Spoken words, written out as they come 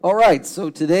All right,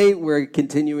 so today we're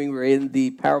continuing. We're in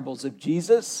the parables of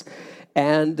Jesus,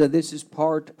 and this is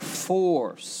part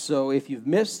 4. So if you've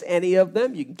missed any of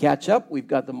them, you can catch up. We've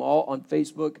got them all on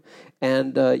Facebook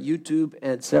and YouTube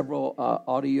and several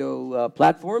audio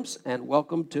platforms. And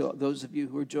welcome to those of you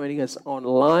who are joining us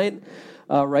online.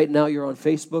 Right now you're on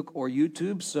Facebook or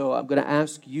YouTube, so I'm going to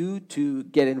ask you to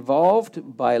get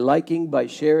involved by liking, by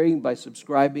sharing, by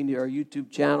subscribing to our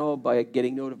YouTube channel, by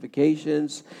getting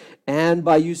notifications, and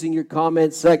by using your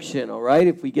comment section, all right?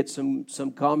 If we get some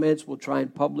comments, we'll try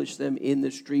and publish them in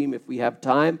the stream if we have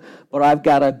time. But I've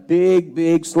got a big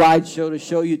slideshow to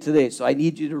show you today, so I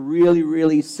need you to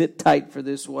really sit tight for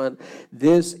this one.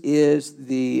 This is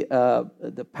the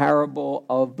parable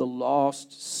of the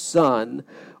lost son,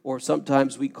 or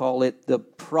sometimes we call it the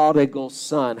prodigal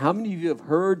son. How many of you have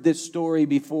heard this story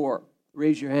before?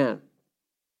 Raise your hand.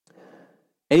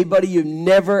 Anybody you've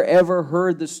never ever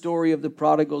heard the story of the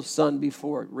prodigal son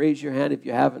before? Raise your hand if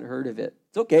you haven't heard of it.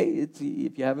 It's okay. If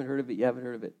you haven't heard of it, you haven't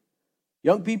heard of it.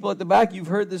 Young people at the back, you've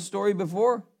heard this story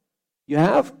before? You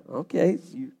have? Okay.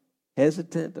 You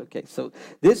hesitant? Okay. So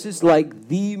this is like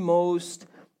the most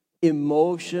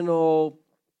emotional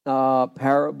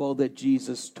parable that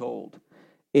Jesus told.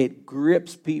 It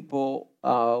grips people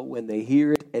when they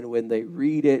hear it and when they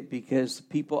read it, because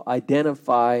people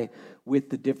identify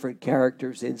with the different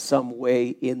characters in some way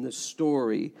in the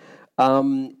story.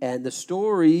 And the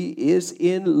story is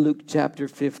in Luke chapter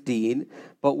 15,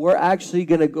 but we're actually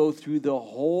going to go through the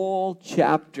whole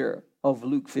chapter of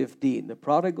Luke 15. The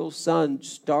prodigal son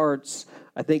starts,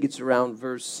 I think it's around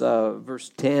verse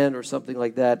 10 or something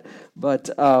like that. But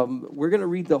we're going to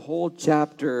read the whole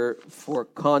chapter for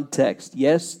context.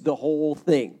 Yes, the whole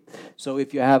thing. So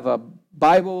if you have a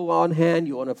Bible on hand,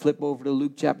 you want to flip over to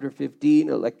Luke chapter 15,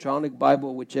 electronic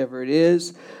Bible, whichever it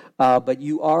is. But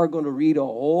you are going to read a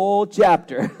whole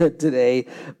chapter today.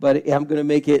 But I'm going to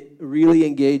make it really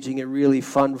engaging and really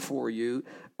fun for you.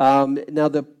 Now,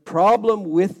 the problem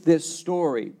with this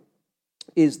story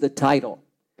is the title.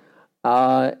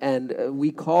 And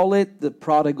we call it the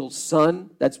prodigal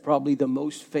son. That's probably the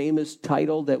most famous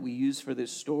title that we use for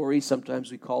this story.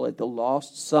 Sometimes we call it the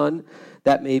lost son.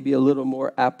 That may be a little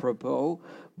more apropos.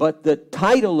 But the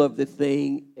title of the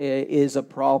thing is a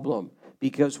problem.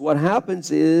 Because what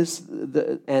happens is,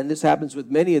 and this happens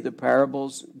with many of the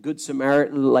parables, Good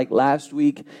Samaritan, like last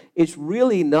week, it's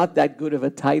really not that good of a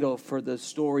title for the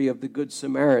story of the Good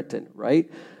Samaritan,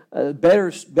 right? A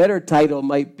better title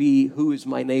might be, Who is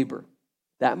My Neighbor?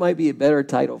 That might be a better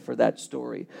title for that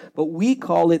story. But we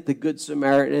call it the Good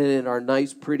Samaritan in our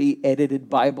nice, pretty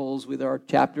edited Bibles with our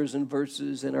chapters and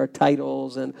verses and our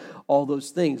titles and all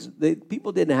those things.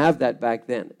 People didn't have that back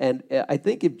then. And I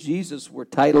think if Jesus were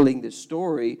titling this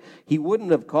story, he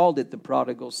wouldn't have called it the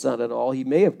prodigal son at all. He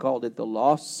may have called it the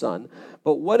lost son.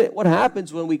 But what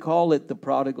happens when we call it the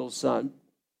prodigal son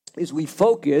is we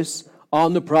focus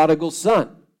on the prodigal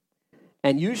son.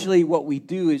 And usually what we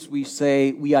do is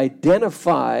we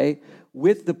identify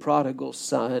with the prodigal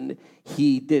son.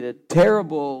 He did a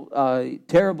terrible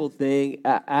thing,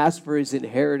 asked for his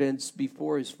inheritance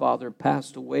before his father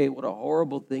passed away. What a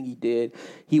horrible thing he did.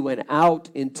 He went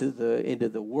out into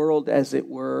the world, as it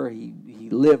were. He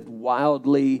lived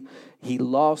wildly. He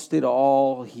lost it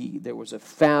all. There was a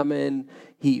famine.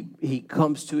 He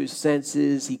comes to his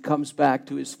senses. He comes back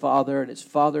to his father, and his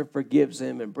father forgives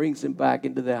him and brings him back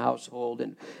into the household.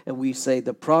 And we say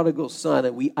the prodigal son,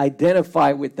 and we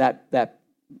identify with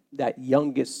that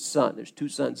youngest son. There's 2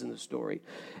 sons in the story.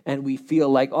 And we feel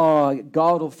like, oh,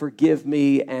 God will forgive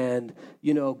me, and,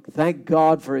 thank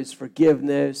God for his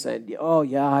forgiveness, and, oh,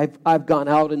 yeah, I've gone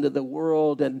out into the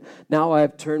world, and now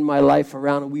I've turned my life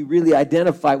around, and we really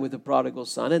identify with the prodigal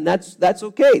son, and that's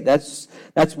okay. That's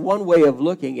one way of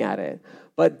looking at it.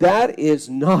 But that is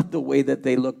not the way that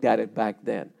they looked at it back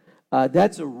then.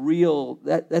 That's a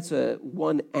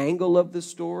one angle of the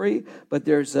story, but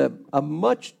there's a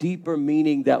much deeper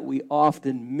meaning that we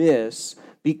often miss,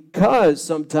 because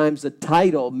sometimes the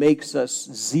title makes us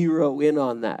zero in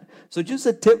on that. So just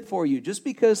a tip for you, just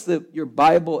because your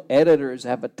Bible editors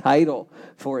have a title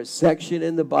for a section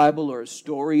in the Bible or a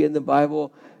story in the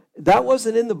Bible, that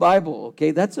wasn't in the Bible,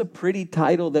 okay? That's a pretty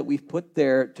title that we've put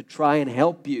there to try and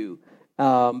help you,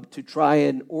 to try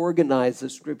and organize the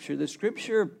Scripture. The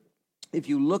Scripture, if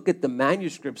you look at the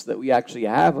manuscripts that we actually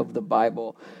have of the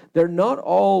Bible, they're not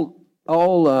all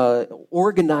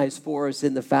organized for us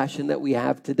in the fashion that we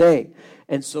have today.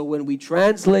 And so when we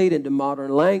translate into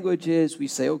modern languages, we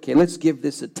say, okay, let's give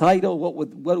this a title.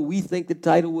 What do we think the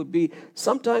title would be?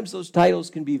 Sometimes those titles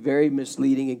can be very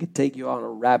misleading and can take you on a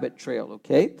rabbit trail,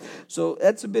 okay? So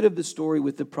that's a bit of the story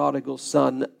with the prodigal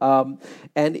son.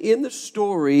 And in the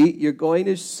story, you're going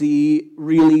to see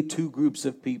really two groups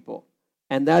of people.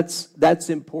 And that's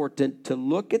important to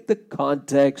look at the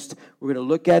context. We're going to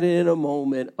look at it in a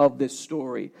moment of this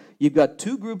story. You've got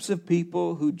two groups of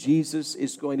people who Jesus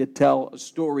is going to tell a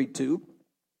story to.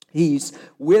 He's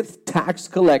with tax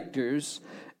collectors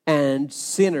and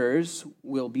sinners,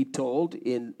 we'll be told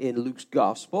in Luke's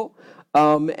gospel.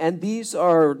 And this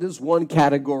is one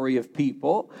category of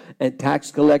people. And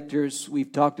tax collectors,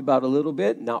 we've talked about a little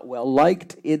bit, not well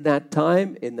liked in that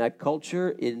time, in that culture,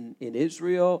 in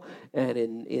Israel and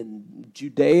in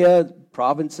Judea,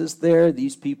 provinces there.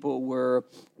 These people were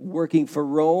working for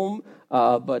Rome,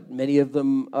 but many of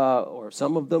them, or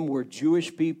some of them, were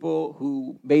Jewish people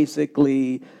who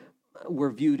basically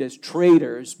were viewed as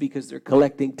traitors because they're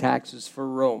collecting taxes for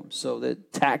Rome. So the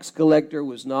tax collector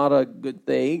was not a good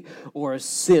thing, or a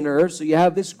sinner. So you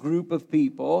have this group of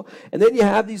people. And then you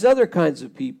have these other kinds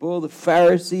of people, the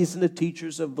Pharisees and the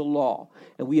teachers of the law.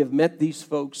 And we have met these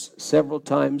folks several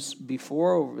times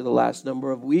before over the last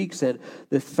number of weeks. And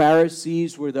the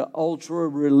Pharisees were the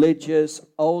ultra-religious,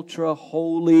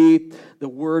 ultra-holy. The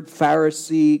word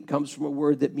Pharisee comes from a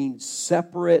word that means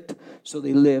separate. So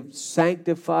they lived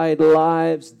sanctified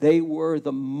lives. They were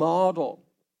the model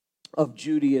of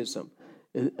Judaism.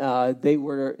 They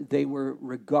were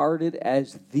regarded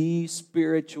as the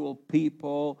spiritual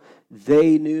people.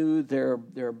 They knew their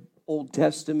Old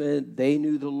Testament. They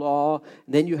knew the law.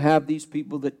 And then you have these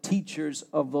people, the teachers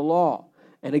of the law.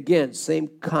 And again, same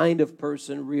kind of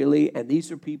person, really. And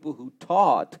these are people who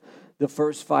taught the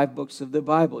first 5 books of the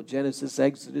Bible: Genesis,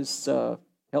 Exodus,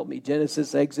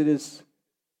 Genesis, Exodus,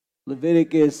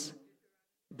 Leviticus,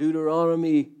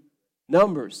 Deuteronomy,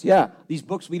 Numbers. Yeah, these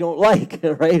books we don't like,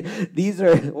 right? These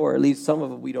are, or at least some of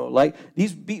them we don't like.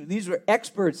 These are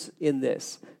experts in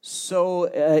this.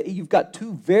 So you've got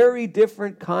two very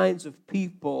different kinds of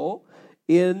people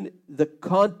in the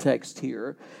context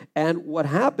here. And what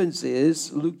happens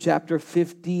is, Luke chapter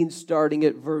 15, starting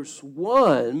at verse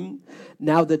 1,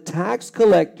 now the tax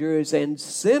collectors and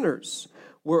sinners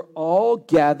were all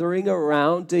gathering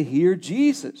around to hear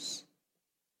Jesus.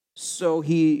 So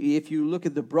if you look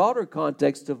at the broader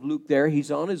context of Luke there,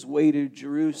 he's on his way to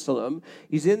Jerusalem.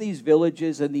 He's in these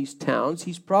villages and these towns.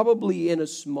 He's probably in a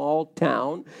small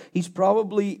town. He's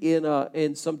probably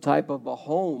in some type of a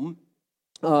home.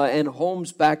 And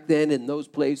homes back then in those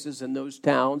places and those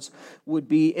towns would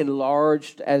be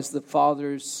enlarged as the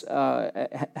father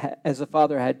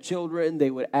had children. They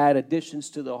would add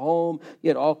additions to the home. You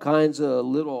had all kinds of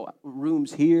little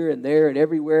rooms here and there and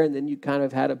everywhere, and then you kind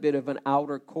of had a bit of an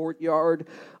outer courtyard,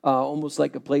 almost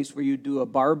like a place where you do a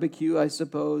barbecue, I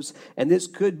suppose. And this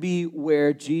could be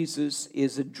where Jesus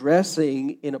is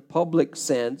addressing, in a public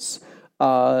sense,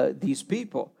 these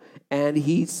people, and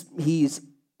he's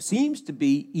seems to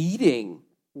be eating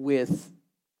with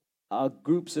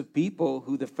groups of people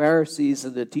who the Pharisees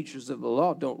and the teachers of the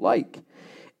law don't like.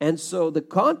 And so the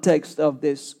context of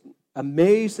this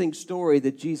amazing story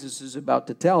that Jesus is about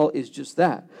to tell is just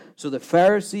that. So the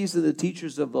Pharisees and the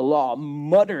teachers of the law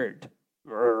muttered,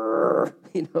 they're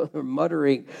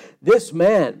muttering, "This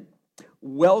man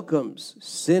welcomes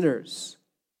sinners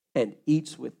and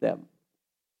eats with them."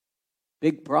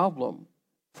 Big problem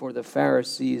for the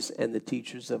Pharisees and the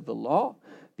teachers of the law,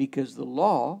 because the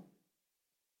law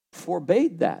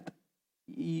forbade that.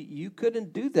 You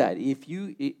couldn't do that.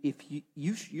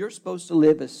 You're supposed to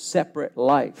live a separate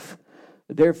life.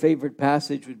 Their favorite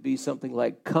passage would be something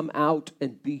like, "Come out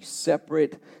and be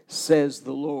separate, says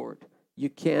the Lord." You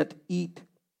can't eat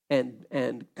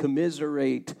and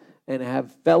commiserate and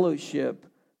have fellowship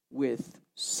with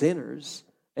sinners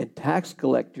and tax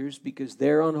collectors because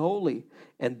they're unholy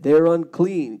and they're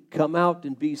unclean. Come out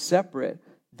and be separate.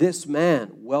 This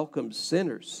man welcomes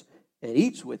sinners and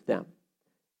eats with them.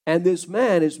 And this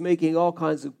man is making all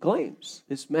kinds of claims.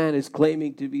 This man is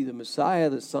claiming to be the Messiah,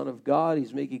 the Son of God.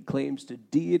 He's making claims to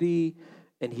deity.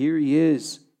 And here he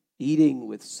is eating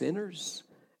with sinners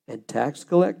and tax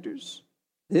collectors.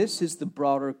 This is the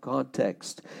broader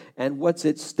context. And what's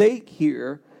at stake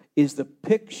here is the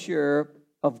picture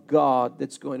of God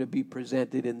that's going to be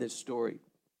presented in this story.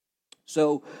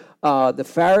 So the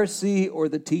Pharisee or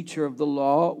the teacher of the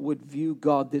law would view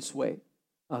God this way.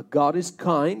 God is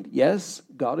kind, yes.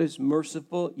 God is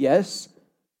merciful, yes,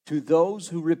 to those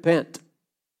who repent,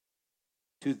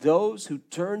 to those who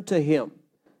turn to Him,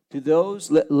 To those,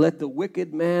 let the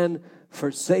wicked man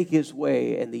forsake his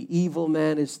way, and the evil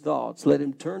man his thoughts. Let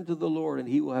him turn to the Lord, and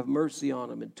he will have mercy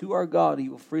on him. And to our God, he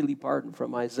will freely pardon,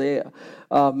 from Isaiah.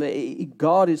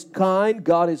 God is kind.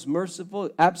 God is merciful.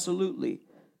 Absolutely.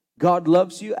 God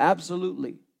loves you.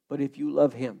 Absolutely. But if you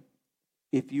love him,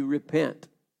 if you repent,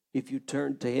 if you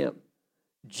turn to him.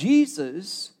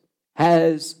 Jesus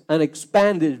has an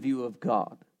expanded view of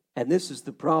God. And this is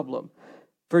the problem.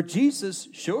 For Jesus,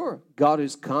 sure, God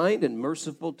is kind and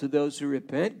merciful to those who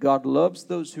repent. God loves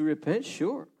those who repent,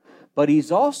 sure. But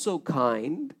he's also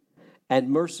kind and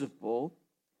merciful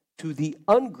to the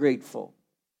ungrateful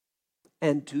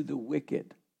and to the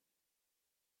wicked.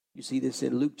 You see this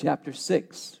in Luke chapter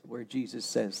 6, where Jesus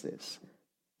says this.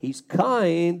 He's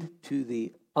kind to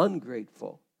the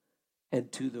ungrateful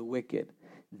and to the wicked.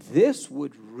 This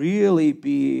would really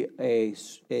be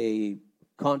a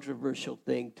controversial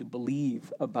thing to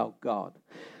believe about God.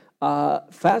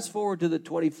 Fast forward to the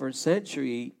 21st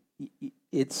century,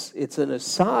 it's an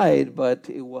aside, but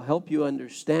it will help you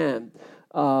understand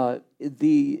the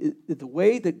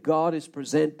way that God is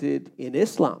presented in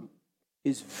Islam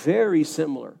is very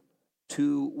similar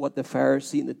to what the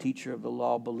Pharisee and the teacher of the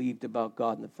law believed about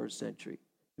God in the first century.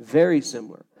 Very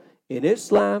similar. In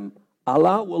Islam,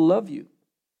 Allah will love you.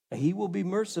 He will be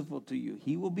merciful to you.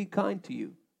 He will be kind to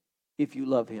you if you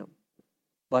love him.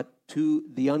 But to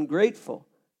the ungrateful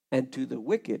and to the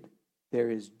wicked, there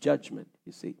is judgment,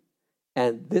 you see.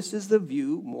 And this is the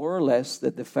view, more or less,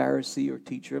 that the Pharisee or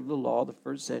teacher of the law of the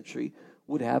first century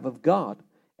would have of God.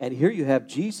 And here you have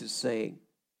Jesus saying,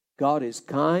 God is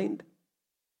kind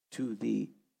to the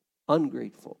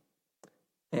ungrateful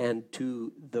and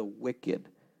to the wicked.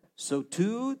 So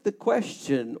to the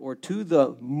question, or to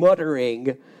the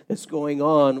muttering that's going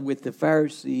on with the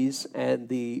Pharisees and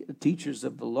the teachers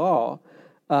of the law,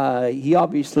 he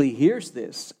obviously hears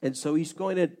this. And so he's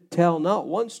going to tell not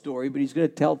one story, but he's going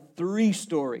to tell 3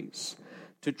 stories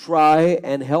to try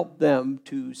and help them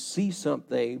to see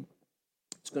something.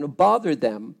 It's going to bother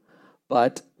them,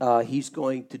 but he's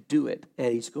going to do it.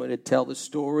 And he's going to tell the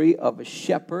story of a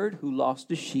shepherd who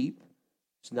lost a sheep.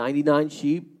 It's 99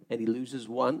 sheep, and he loses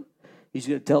one. He's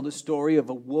going to tell the story of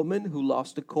a woman who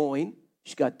lost a coin.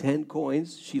 She's got 10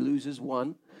 coins. She loses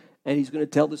one. And he's going to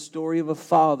tell the story of a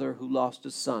father who lost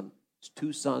a son. His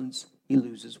 2 sons, he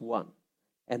loses one.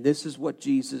 And this is what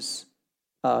Jesus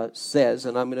says.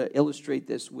 And I'm going to illustrate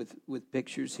this with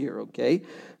pictures here, okay?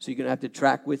 So you're going to have to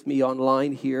track with me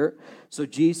online here. So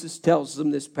Jesus tells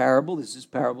them this parable. This is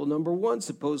parable number 1.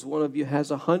 Suppose one of you has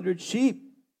 100 sheep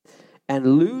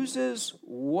and loses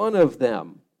one of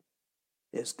them.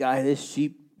 This guy, this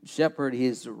shepherd, he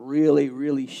is really,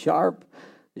 really sharp.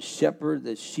 The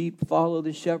sheep follow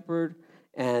the shepherd,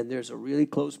 and there's a really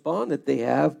close bond that they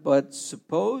have. But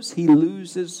suppose he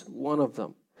loses one of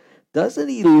them. Doesn't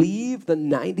he leave the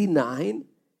 99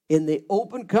 in the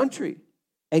open country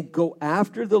and go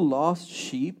after the lost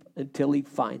sheep until he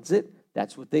finds it?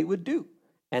 That's what they would do.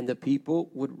 And the people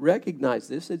would recognize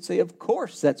this and say, of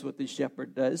course, that's what the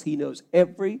shepherd does. He knows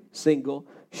every single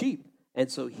sheep. And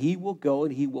so he will go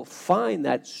and he will find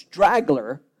that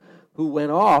straggler who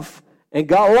went off and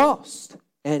got lost.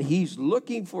 And he's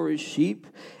looking for his sheep,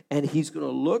 and he's going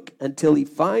to look until he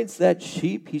finds that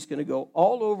sheep. He's going to go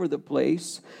all over the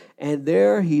place, and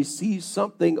there he sees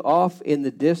something off in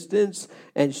the distance.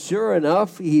 And sure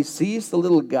enough, he sees the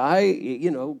little guy,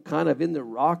 kind of in the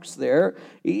rocks there.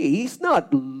 He's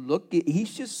not looking,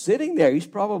 he's just sitting there. He's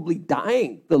probably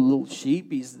dying, the little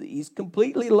sheep. He's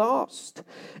completely lost.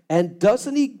 And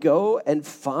doesn't he go and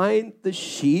find the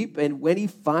sheep? And when he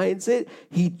finds it,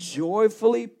 he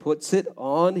joyfully puts it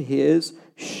on his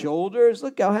shoulders.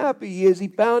 Look how happy he is. He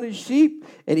found his sheep,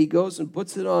 and he goes and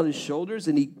puts it on his shoulders,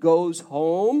 and he goes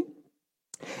home.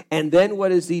 And then what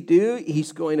does he do?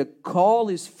 He's going to call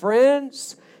his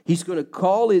friends. He's going to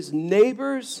call his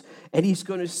neighbors, and he's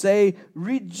going to say,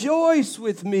 rejoice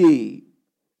with me.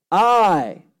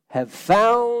 I have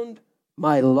found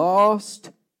my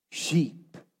lost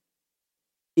sheep.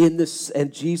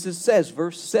 And Jesus says,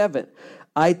 verse 7,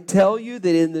 I tell you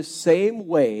that in the same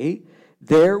way,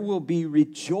 there will be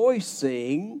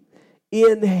rejoicing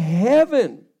in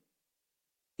heaven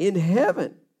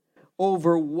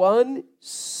over one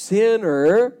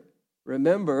sinner.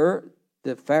 Remember,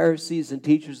 the Pharisees and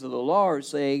teachers of the law are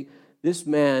saying, this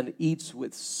man eats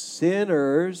with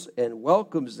sinners and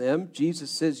welcomes them.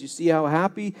 Jesus says, you see how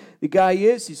happy the guy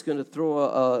is? He's going to throw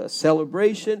a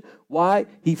celebration. Why?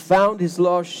 He found his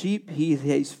lost sheep.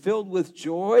 He's filled with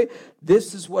joy.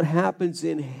 This is what happens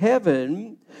in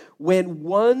heaven when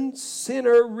one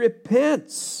sinner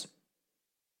repents.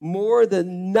 More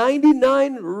than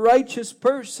 99 righteous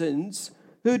persons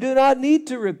who do not need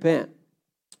to repent.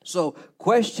 So,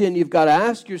 question you've got to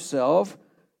ask yourself,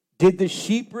 did the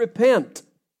sheep repent?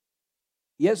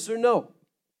 Yes or no?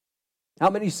 How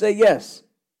many say yes?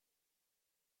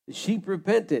 The sheep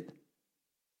repented.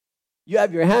 You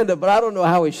have your hand up, but I don't know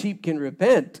how a sheep can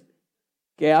repent.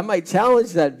 Okay, I might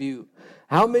challenge that view.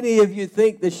 How many of you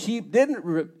think the sheep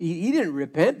he didn't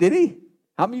repent, did he?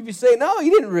 How many of you say, no, he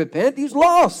didn't repent, he's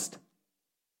lost?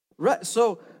 Right,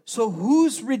 so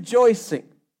who's rejoicing?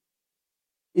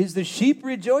 Is the sheep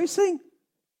rejoicing?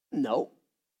 No.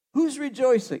 Who's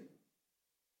rejoicing?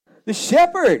 The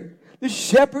shepherd. The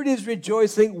shepherd is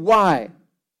rejoicing. Why?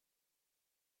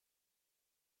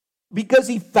 Because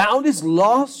he found his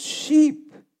lost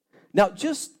sheep. Now,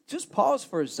 just pause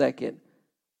for a second.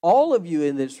 All of you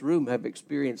in this room have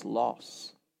experienced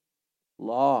loss.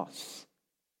 Loss.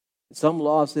 Some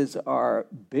losses are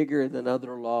bigger than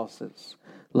other losses.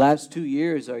 Last 2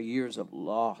 years are years of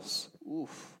loss.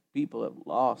 Oof, people have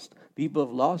lost. People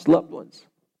have lost loved ones.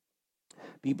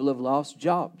 People have lost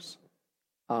jobs.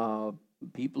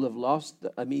 People have lost,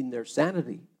 their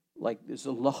sanity. Like, there's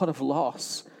a lot of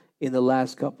loss in the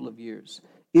last couple of years.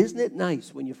 Isn't it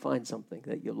nice when you find something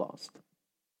that you lost?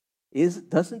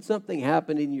 Doesn't something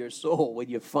happen in your soul when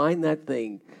you find that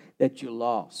thing that you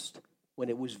lost? When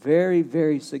it was very,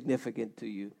 very significant to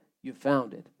you, you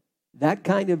found it. That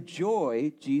kind of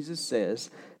joy, Jesus says,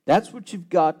 that's what you've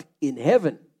got in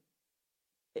heaven.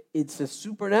 It's a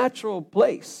supernatural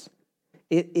place.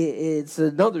 It's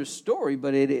another story,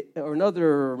 but or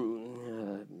another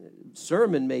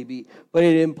sermon maybe, but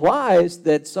it implies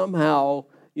that somehow,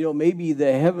 maybe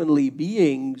the heavenly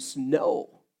beings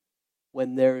know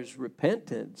when there's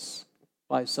repentance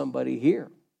by somebody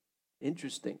here.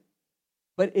 Interesting.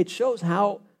 But it shows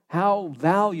how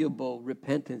valuable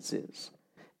repentance is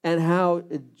and how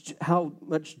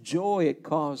much joy it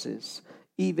causes,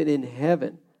 even in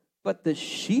heaven. But the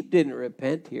sheep didn't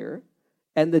repent here.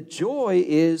 And the joy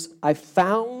is, I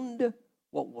found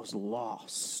what was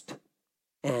lost.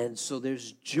 And so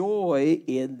there's joy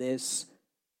in this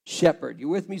shepherd. You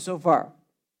with me so far?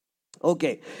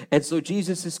 Okay. And so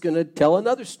Jesus is going to tell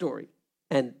another story.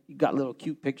 And you got little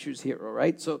cute pictures here, all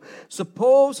right? So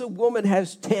suppose a woman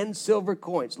has 10 silver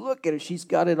coins. Look at her. She's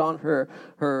got it on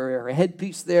her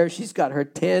headpiece there. She's got her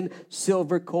 10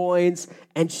 silver coins,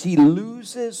 and she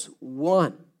loses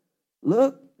one.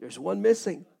 Look, there's one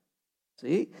missing.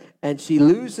 See? And she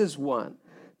loses one.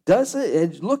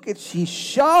 And look at, she's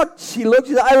shocked. She looks,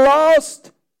 I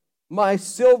lost my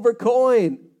silver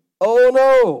coin. Oh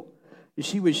no.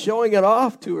 She was showing it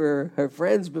off to her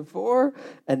friends before,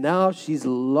 and now she's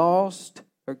lost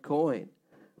her coin.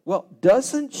 Well,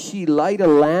 doesn't she light a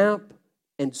lamp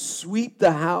and sweep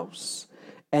the house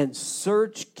and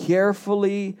search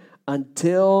carefully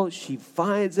until she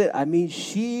finds it?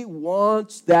 She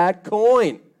wants that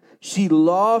coin. She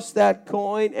lost that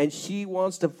coin, and she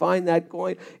wants to find that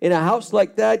coin. In a house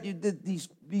like that, you did these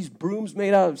brooms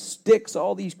made out of sticks,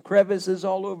 all these crevices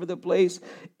all over the place.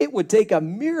 It would take a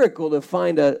miracle to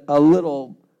find a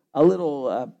little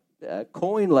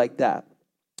coin like that.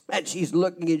 And she's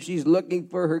looking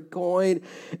for her coin,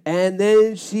 and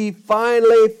then she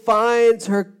finally finds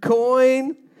her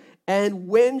coin. And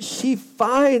when she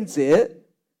finds it,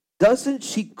 doesn't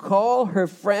she call her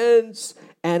friends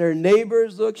and her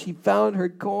neighbors? Look, she found her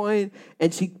coin,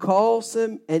 and she calls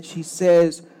them, and she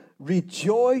says,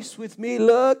 rejoice with me.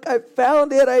 Look, I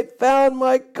found it. I found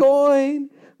my coin.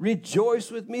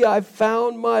 Rejoice with me. I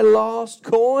found my lost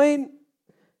coin.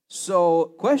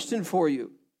 So, question for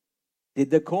you.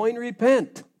 Did the coin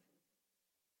repent?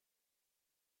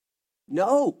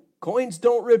 No, coins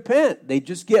don't repent. They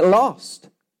just get lost.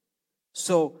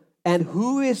 So, and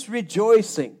who is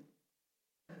rejoicing?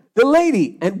 The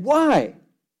lady. And why?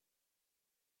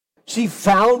 She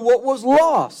found what was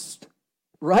lost.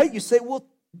 Right? You say, well,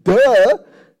 duh.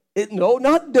 No,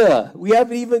 not duh. We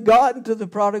haven't even gotten to the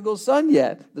prodigal son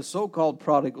yet, the so-called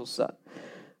prodigal son.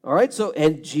 All right, so,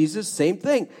 and Jesus, same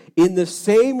thing. In the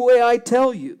same way I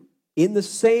tell you, in the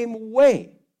same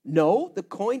way. No, the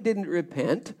coin didn't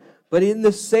repent, but in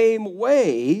the same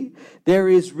way, there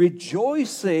is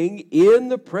rejoicing in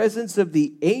the presence of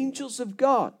the angels of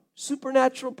God,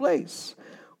 supernatural place,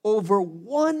 over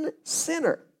one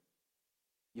sinner.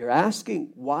 You're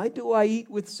asking, why do I eat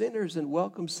with sinners and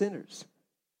welcome sinners?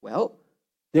 Well,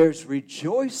 there's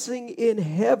rejoicing in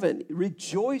heaven,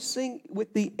 rejoicing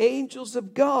with the angels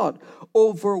of God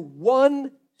over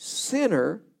one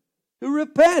sinner who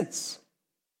repents.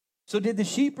 So did the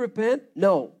sheep repent?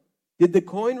 No. Did the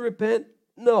coin repent?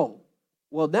 No.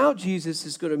 Well, now Jesus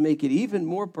is going to make it even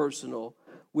more personal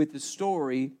with the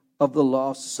story of the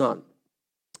lost son.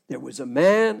 There was a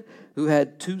man who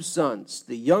had 2 sons.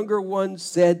 The younger one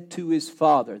said to his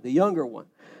father, the younger one,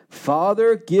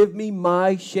 Father, give me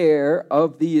my share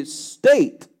of the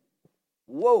estate.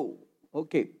 Whoa.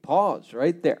 Okay, pause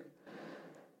right there.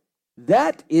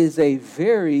 That is a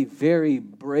very, very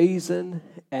brazen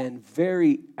and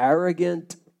very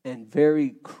arrogant and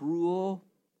very cruel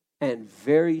and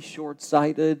very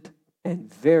short-sighted and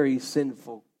very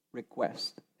sinful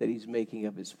request that he's making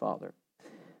of his father.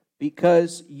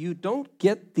 Because you don't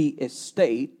get the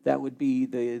estate, that would be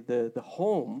the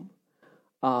home,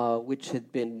 which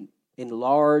had been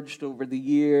enlarged over the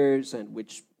years and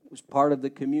which was part of the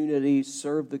community,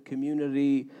 served the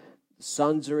community.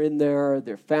 Sons are in there,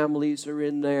 their families are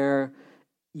in there.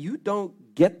 You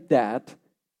don't get that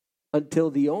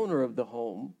until the owner of the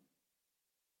home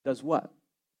does what?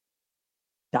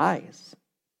 Dies.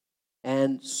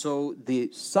 And so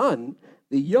the son,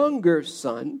 the younger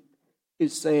son,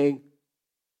 is saying,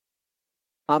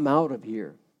 I'm out of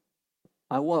here.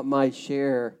 I want my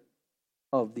share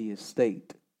of the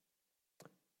estate.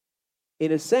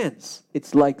 In a sense,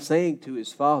 it's like saying to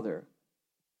his father,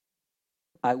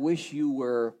 I wish you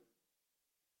were,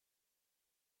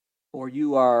 or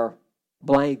you are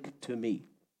blank to me.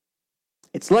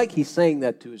 It's like he's saying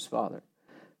that to his father.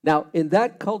 Now, in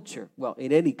that culture, well,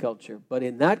 in any culture, but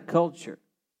in that culture,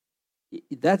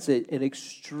 that's an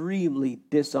extremely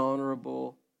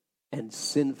dishonorable and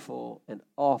sinful and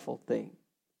awful thing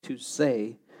to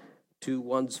say to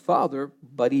one's father,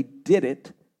 but he did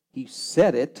it. He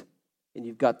said it, and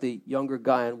you've got the younger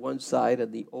guy on one side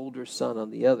and the older son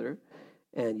on the other.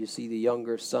 And you see the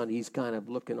younger son, he's kind of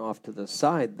looking off to the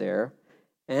side there.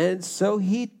 And so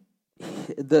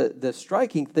the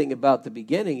striking thing about the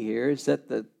beginning here is that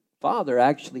the father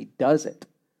actually does it.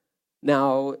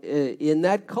 Now, in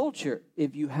that culture,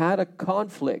 if you had a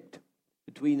conflict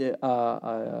between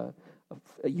a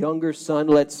younger son,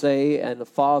 let's say, and a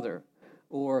father,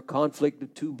 or a conflict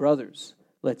of 2 brothers,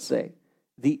 let's say,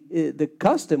 the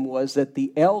custom was that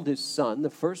the eldest son, the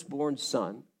firstborn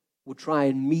son, would try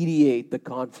and mediate the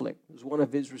conflict. It was one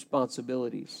of his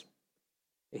responsibilities.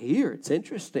 Here, it's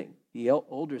interesting. The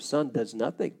older son does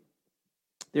nothing.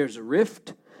 There's a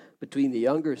rift between the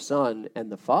younger son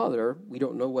and the father. We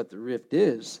don't know what the rift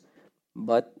is,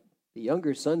 but the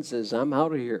younger son says, I'm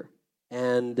out of here.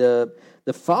 And the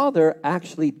father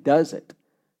actually does it.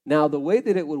 Now, the way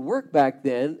that it would work back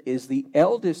then is the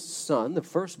eldest son, the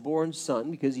firstborn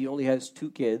son, because he only has 2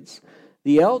 kids,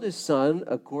 the eldest son,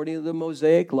 according to the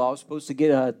Mosaic law, is supposed to get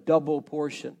a double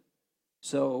portion.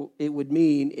 So it would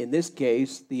mean, in this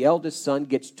case, the eldest son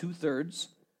gets 2/3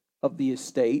 of the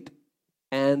estate,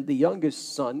 and the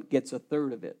youngest son gets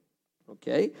 1/3 of it.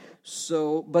 Okay?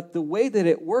 So, but the way that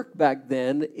it worked back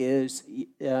then is,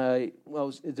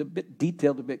 it's a bit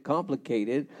detailed, a bit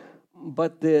complicated,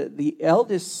 but the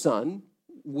eldest son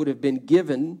would have been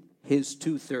given his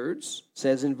 2/3,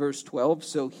 says in verse 12,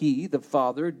 so he, the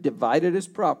father, divided his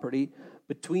property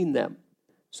between them.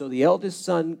 So the eldest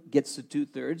son gets the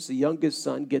 2/3, the youngest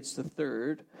son gets the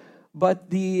 1/3, but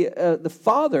the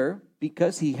father,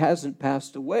 because he hasn't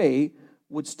passed away,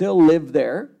 would still live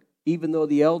there, even though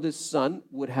the eldest son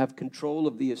would have control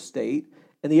of the estate,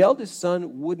 and the eldest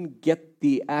son wouldn't get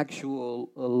the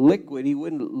actual liquid, he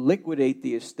wouldn't liquidate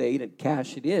the estate and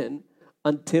cash it in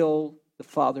until the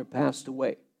father passed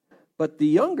away. But the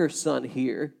younger son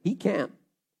here, he can.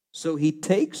 So he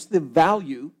takes the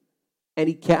value and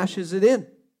he cashes it in.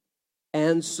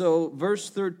 And so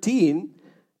verse 13,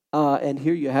 and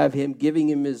here you have him giving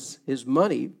him his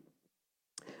money.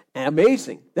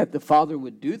 Amazing that the father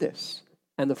would do this.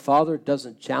 And the father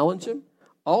doesn't challenge him.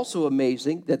 Also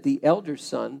amazing that the elder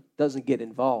son doesn't get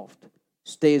involved.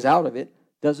 Stays out of it.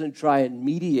 Doesn't try and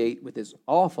mediate with this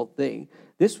awful thing.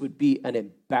 This would be an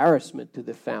embarrassment to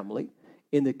the family.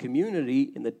 In the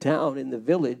community, in the town, in the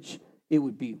village, it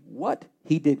would be, what?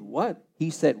 He did what? He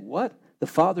said what? The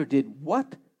father did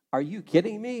what? Are you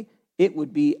kidding me? It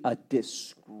would be a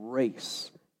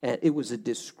disgrace. And it was a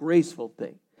disgraceful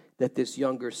thing that this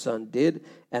younger son did.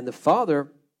 And the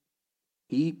father,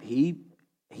 he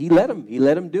let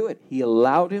him do it. He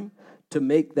allowed him to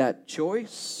make that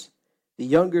choice. The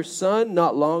younger son,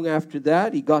 not long after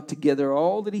that, he got together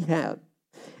all that he had.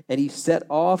 And he set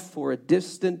off for a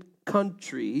distant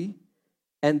country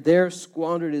and there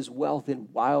squandered his wealth in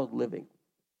wild living.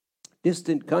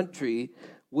 Distant country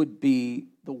would be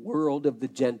the world of the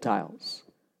Gentiles.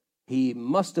 He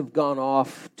must have gone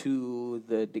off to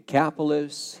the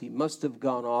Decapolis. He must have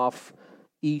gone off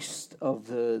east of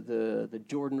the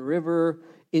Jordan River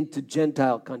into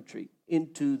Gentile country,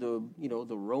 into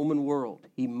the Roman world.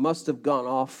 He must have gone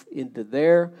off into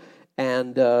there.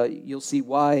 and you'll see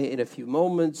why in a few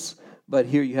moments. But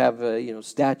here you have a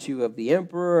statue of the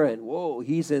emperor, and whoa,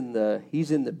 he's in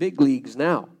the big leagues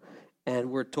now.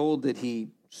 And we're told that he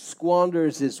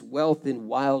squanders his wealth in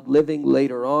wild living.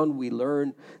 Later on, we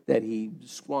learn that he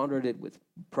squandered it with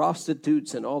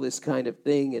prostitutes and all this kind of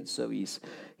thing. And so he's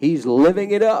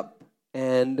living it up.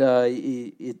 And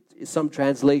some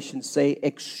translations say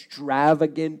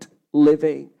extravagant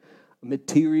living,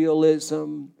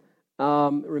 materialism.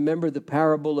 Remember the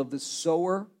parable of the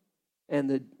sower,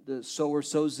 and the sower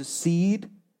sows the seed,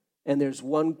 and there's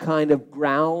one kind of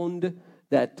ground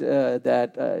that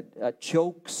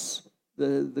chokes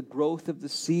the growth of the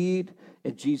seed,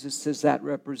 and Jesus says that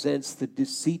represents the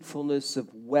deceitfulness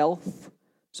of wealth.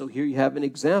 So here you have an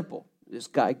example. This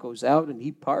guy goes out and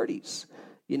he parties.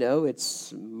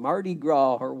 It's Mardi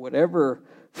Gras or whatever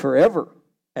forever,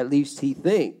 at least he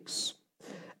thinks.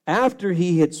 After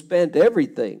he had spent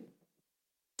everything,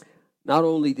 not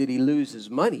only did he lose his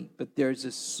money, but there's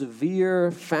a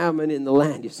severe famine in the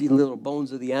land. You see the little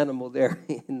bones of the animal there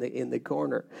in the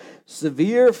corner.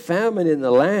 Severe famine in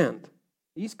the land.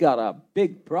 He's got a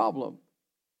big problem.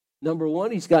 Number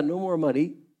one, he's got no more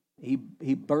money. He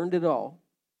burned it all.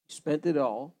 Spent it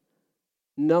all.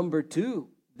 Number two,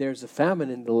 there's a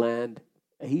famine in the land.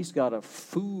 He's got a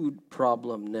food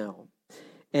problem now.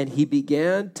 And he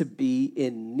began to be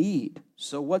in need.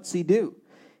 So what's he do?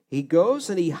 He goes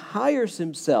and he hires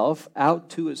himself out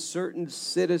to a certain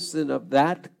citizen of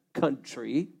that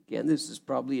country. Again, this is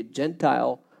probably a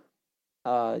Gentile,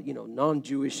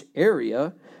 non-Jewish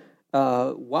area.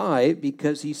 Why?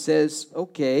 Because he says,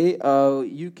 okay,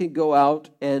 you can go out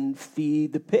and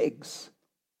feed the pigs.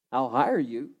 I'll hire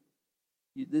you.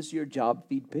 This is your job,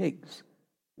 feed pigs.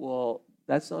 Well,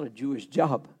 that's not a Jewish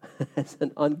job. That's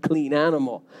an unclean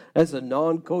animal. That's a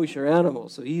non-kosher animal.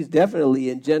 So he's definitely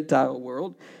in Gentile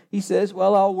world. He says,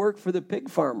 well, I'll work for the pig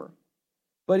farmer.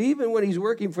 But even when he's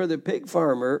working for the pig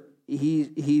farmer,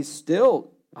 he's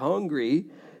still hungry.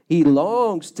 He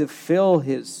longs to fill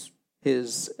his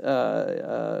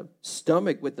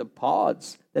stomach with the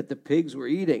pods that the pigs were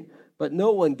eating. But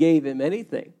no one gave him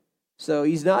anything. So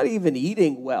he's not even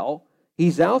eating well.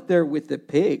 He's out there with the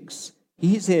pigs.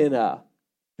 He's in a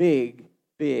big,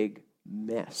 big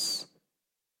mess.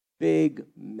 Big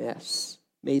mess.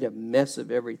 Made a mess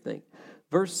of everything.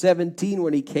 Verse 17,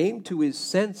 when he came to his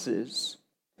senses,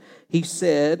 he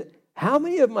said, how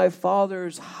many of my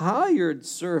father's hired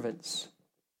servants,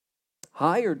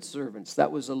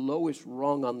 that was the lowest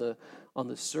rung on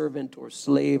the servant or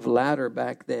slave ladder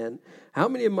back then, how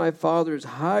many of my father's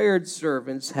hired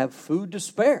servants have food to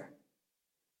spare?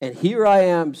 And here I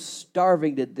am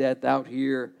starving to death out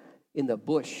here in the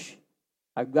bush.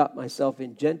 I've got myself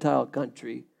in Gentile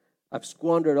country. I've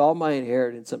squandered all my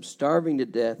inheritance. I'm starving to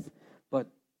death. But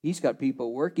he's got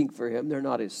people working for him. They're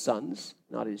not his sons,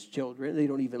 not his children. They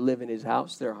don't even live in his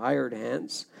house. They're hired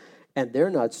hands. And they're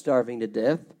not starving to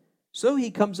death. So he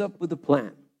comes up with a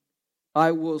plan.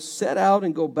 I will set out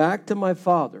and go back to my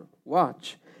father.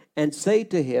 Watch. And say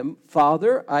to him,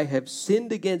 Father, I have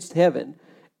sinned against heaven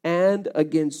and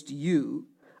against you.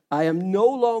 I am no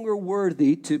longer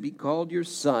worthy to be called your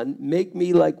son. Make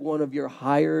me like one of your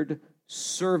hired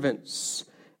servants.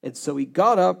 And so he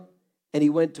got up and he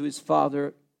went to his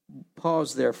father.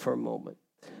 Pause there for a moment.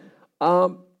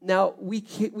 Now, we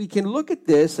can look at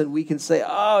this and we can say,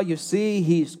 you see,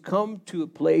 he's come to a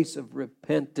place of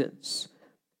repentance.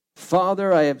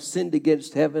 Father, I have sinned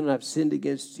against heaven. I've sinned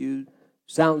against you.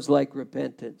 Sounds like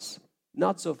repentance.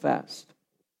 Not so fast.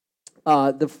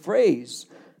 The phrase,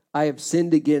 I have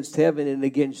sinned against heaven and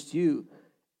against you,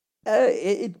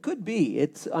 it could be.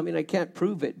 I can't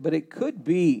prove it, but it could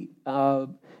be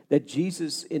that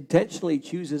Jesus intentionally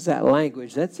chooses that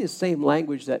language. That's the same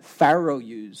language that Pharaoh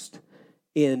used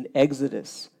in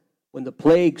Exodus. When the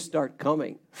plagues start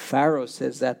coming, Pharaoh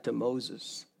says that to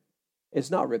Moses.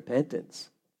 It's not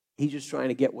repentance. He's just trying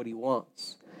to get what he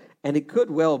wants. And it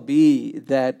could well be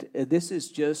that he's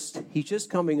just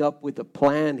coming up with a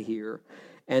plan here.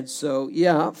 And so,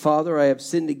 Father, I have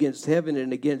sinned against heaven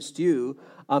and against you.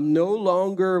 I'm no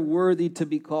longer worthy to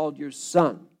be called your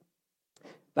son.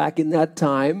 Back in that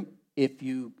time, if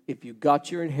you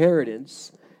got your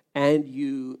inheritance and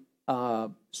you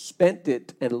spent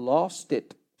it and lost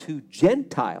it to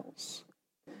Gentiles,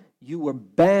 you were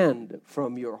banned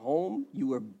from your home. You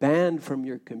were banned from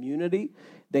your community.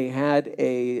 They had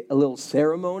a little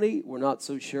ceremony. We're not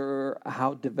so sure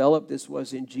how developed this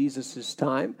was in Jesus'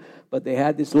 time, but they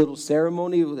had this little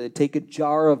ceremony where they'd take a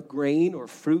jar of grain or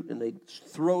fruit and they'd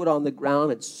throw it on the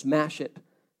ground and smash it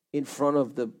in front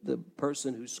of the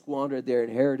person who squandered their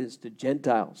inheritance to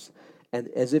Gentiles. and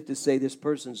as if to say this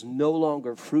person's no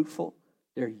longer fruitful.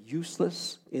 They're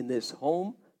useless in this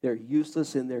home. They're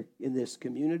useless in this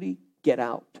community. Get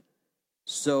out.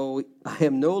 So I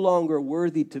am no longer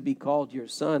worthy to be called your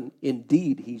son.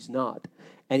 Indeed, he's not.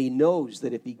 And he knows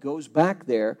that if he goes back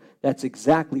there, that's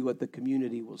exactly what the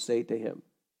community will say to him.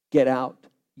 Get out.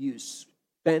 You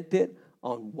spent it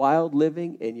on wild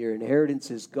living, and your inheritance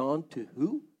is gone to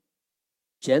who?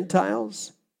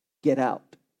 Gentiles? Get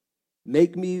out.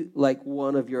 Make me like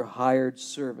one of your hired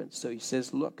servants. So he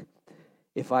says, look,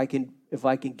 if I can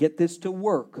get this to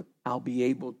work, I'll be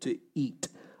able to eat.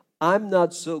 I'm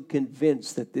not so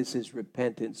convinced that this is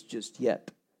repentance just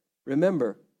yet.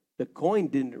 Remember, the coin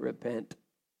didn't repent.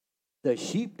 The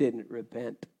sheep didn't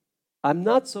repent. I'm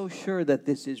not so sure that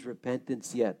this is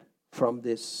repentance yet from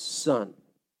this son.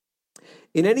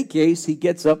 In any case, he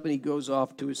gets up and he goes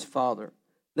off to his father.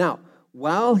 Now,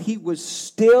 while he was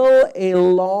still a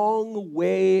long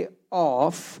way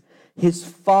off, his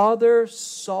father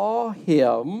saw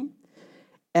him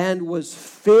and was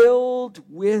filled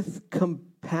with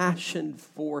compassion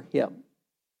for him.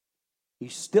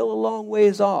 He's still a long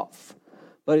ways off,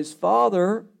 but his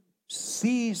father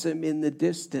sees him in the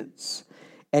distance,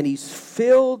 and he's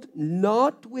filled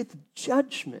not with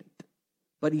judgment,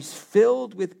 but he's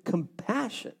filled with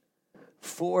compassion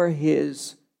for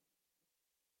his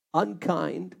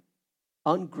unkind,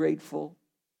 ungrateful,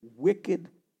 wicked,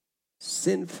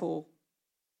 sinful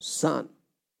son.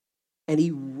 And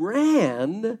he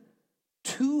ran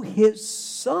to his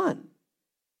son.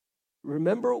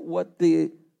 Remember what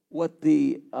the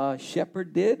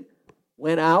shepherd did?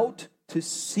 Went out to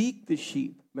seek the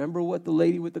sheep. Remember what the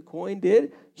lady with the coin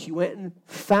did? She went and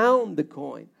found the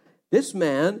coin. This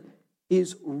man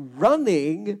is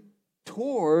running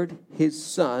toward his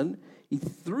son. He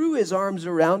threw his arms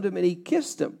around him and he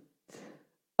kissed him.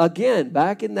 Again,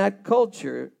 back in that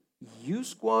culture, you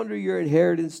squander your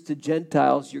inheritance to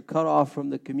Gentiles, you're cut off from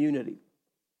the community.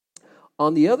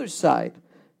 On the other side,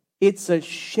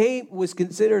 was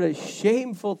considered a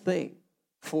shameful thing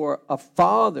for a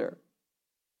father,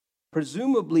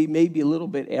 presumably maybe a little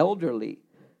bit elderly,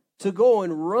 to go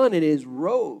and run in his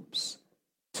robes.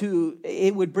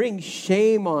 It would bring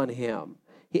shame on him.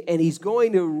 And he's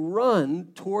going to run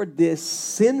toward this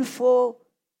sinful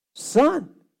son.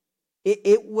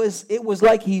 It was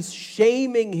like he's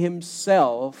shaming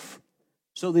himself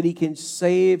so that he can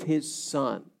save his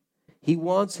son. He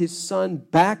wants his son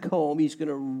back home. He's going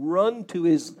to run to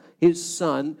his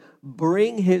son,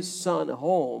 bring his son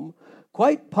home,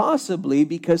 quite possibly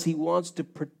because he wants to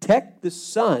protect the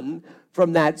son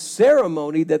from that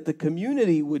ceremony that the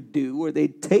community would do, where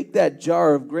they'd take that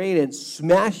jar of grain and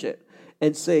smash it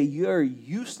and say, you're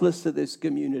useless to this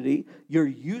community. You're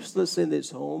useless in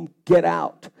this home. Get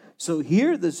out. So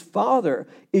here this father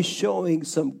is showing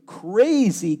some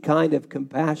crazy kind of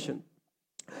compassion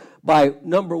by,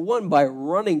 number one, by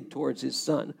running towards his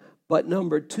son, but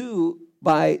number two,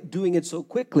 by doing it so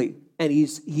quickly. And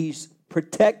he's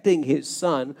protecting his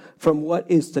son from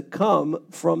what is to come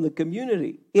from the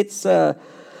community. It's a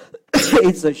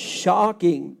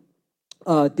shocking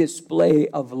display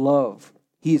of love.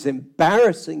 He's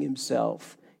embarrassing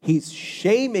himself. He's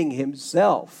shaming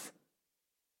himself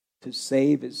to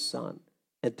save his son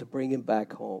and to bring him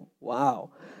back home. Wow.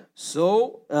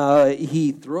 So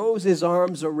he throws his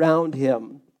arms around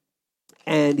him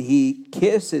and he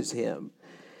kisses him.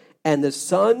 And the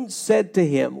son said to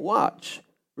him, watch,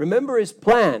 remember his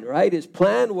plan, right? His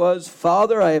plan was,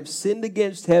 Father, I have sinned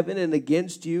against heaven and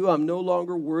against you. I'm no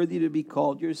longer worthy to be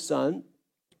called your son.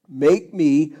 Make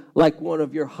me like one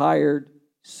of your hired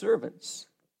servants.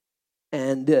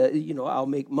 And, I'll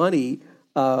make money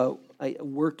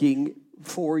working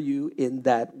for you in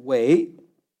that way.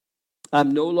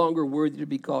 I'm no longer worthy to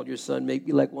be called your son. Make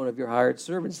me like one of your hired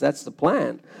servants. That's the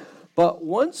plan. But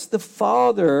once the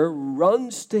father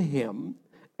runs to him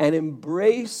and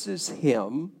embraces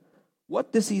him,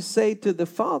 what does he say to the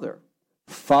father?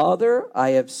 Father,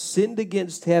 I have sinned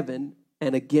against heaven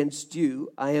and against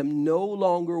you. I am no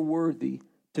longer worthy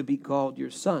to be called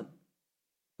your son.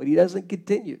 But he doesn't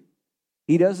continue.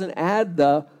 He doesn't add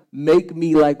the make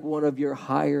me like one of your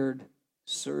hired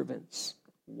servants.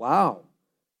 Wow.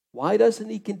 Why doesn't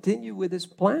he continue with his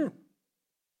plan?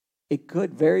 It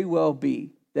could very well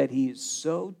be that he is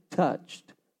so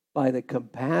touched by the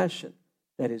compassion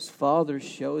that his father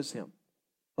shows him,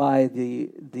 by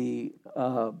the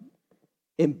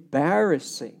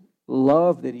embarrassing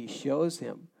love that he shows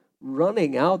him,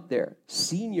 running out there,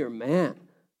 senior man,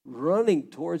 running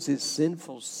towards his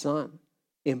sinful son,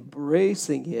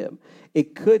 embracing him.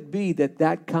 It could be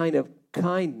that kind of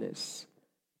kindness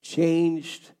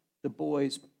changed the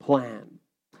boy's plan.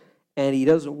 And he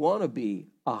doesn't want to be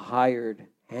a hired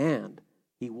hand.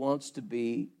 He wants to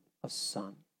be a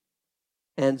son.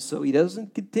 And so he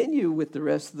doesn't continue with the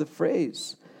rest of the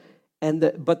phrase.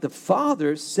 But the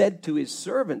father said to his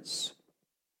servants,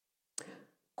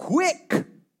 "Quick,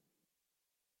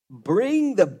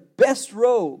 bring the best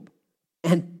robe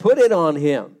and put it on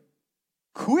him."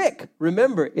 Quick.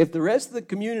 Remember, if the rest of the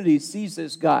community sees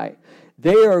this guy,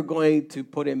 they are going to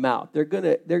put him out. They're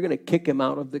going to kick him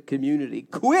out of the community.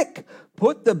 Quick,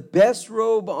 put the best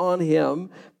robe on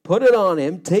him. Put it on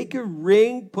him. Take a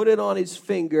ring, put it on his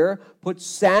finger. Put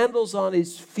sandals on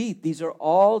his feet. These are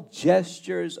all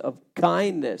gestures of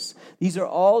kindness. These are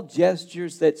all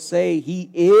gestures that say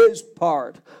he is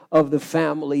part of the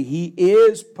family. He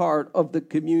is part of the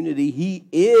community. He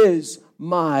is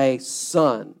my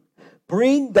son.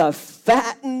 Bring the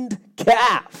fattened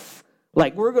calf.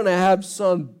 Like we're going to have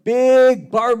some big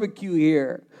barbecue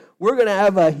here. We're going to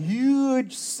have a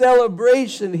huge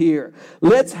celebration here.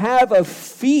 Let's have a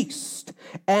feast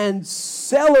and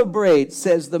celebrate,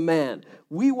 says the man.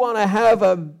 We want to have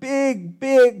a big,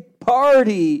 big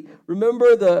party.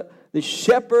 Remember the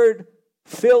shepherd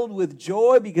filled with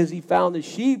joy because he found the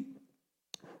sheep.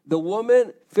 The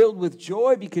woman filled with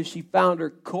joy because she found her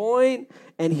coin.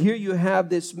 And here you have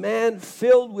this man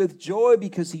filled with joy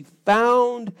because he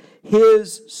found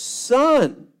his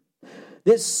son.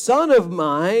 This son of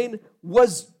mine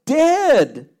was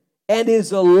dead and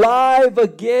is alive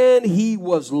again. He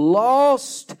was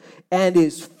lost and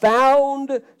is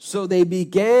found. So they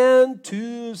began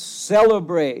to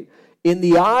celebrate. In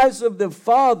the eyes of the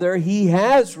Father, he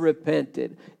has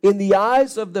repented. In the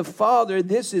eyes of the Father,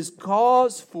 this is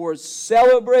cause for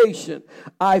celebration.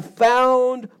 I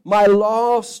found my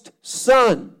lost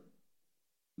son.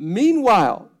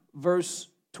 Meanwhile, verse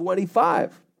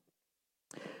 25.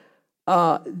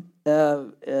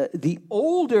 The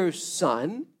older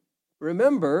son,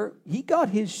 remember, he got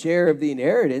his share of the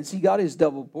inheritance. He got his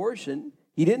double portion.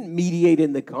 He didn't mediate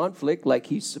in the conflict like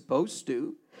he's supposed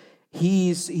to.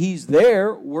 He's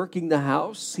there working the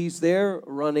house. He's there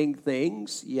running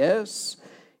things. Yes.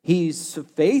 He's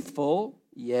faithful.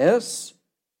 Yes.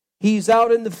 He's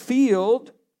out in the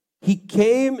field. He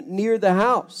came near the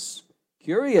house.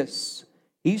 Curious.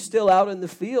 He's still out in the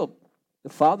field. The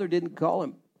father didn't call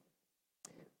him.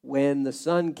 When the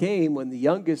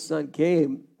youngest son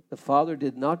came, the father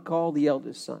did not call the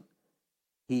eldest son.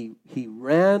 He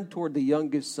ran toward the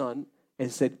youngest son and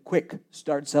said, "Quick,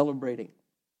 start celebrating."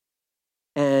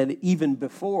 And even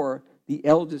before the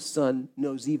eldest son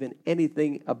knows even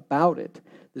anything about it,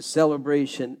 the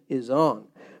celebration is on.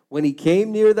 When he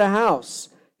came near the house,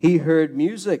 he heard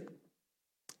music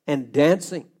and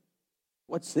dancing.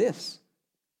 What's this?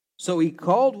 So he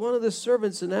called one of the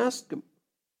servants and asked him,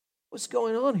 "What's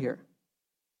going on here?"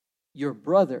 "Your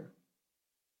brother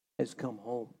has come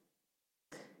home,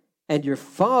 and your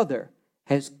father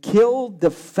has killed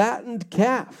the fattened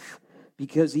calf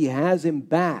because he has him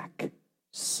back,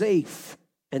 safe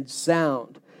and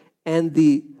sound." And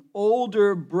the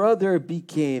older brother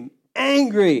became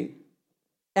angry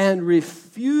and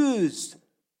refused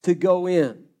to go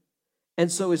in. And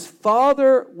so his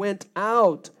father went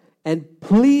out and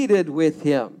pleaded with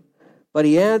him. But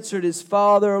he answered his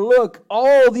father, "Look,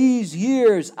 all these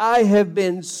years I have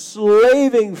been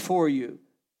slaving for you."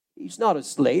 He's not a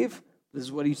slave. This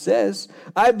is what he says.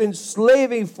 "I've been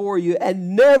slaving for you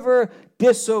and never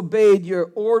disobeyed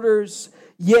your orders.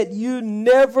 Yet you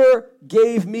never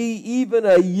gave me even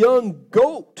a young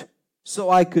goat so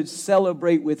I could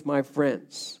celebrate with my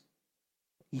friends."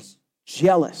 He's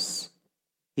jealous.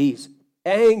 He's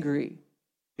angry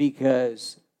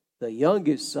because the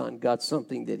youngest son got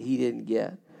something that he didn't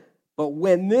get. But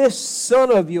when this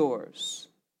son of yours,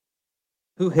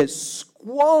 who has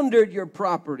squandered your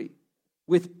property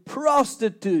with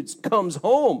prostitutes, comes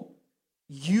home,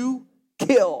 you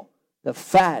kill the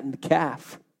fattened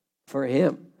calf for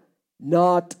him.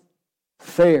 Not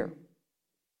fair.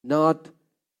 Not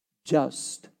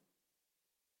just.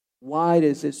 Why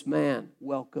does this man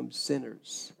welcome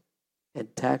sinners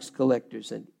and tax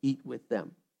collectors and eat with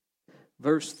them?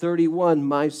 Verse 31,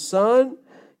 "My son,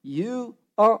 you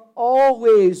are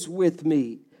always with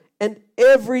me, and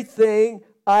everything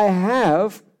I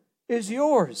have is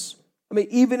yours." I mean,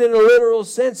 even in a literal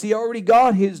sense, he already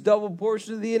got his double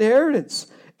portion of the inheritance.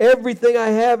 Everything I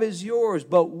have is yours.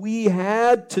 But we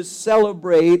had to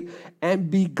celebrate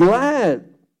and be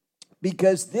glad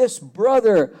because this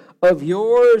brother of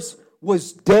yours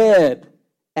was dead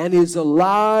and is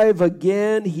alive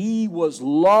again. He was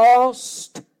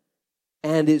lost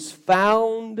and is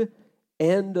found.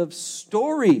 End of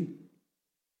story.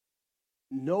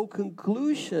 No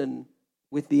conclusion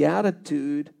with the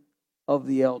attitude of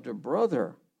the elder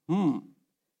brother.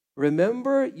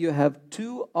 Remember, you have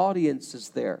two audiences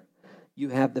there. You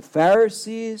have the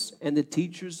Pharisees and the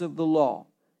teachers of the law.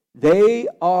 They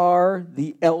are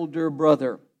the elder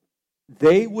brother.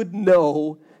 They would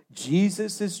know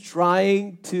Jesus is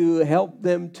trying to help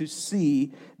them to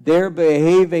see they're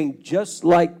behaving just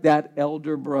like that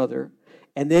elder brother.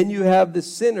 And then you have the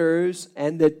sinners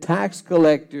and the tax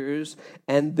collectors,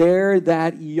 and they're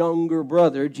that younger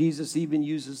brother. Jesus even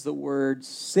uses the word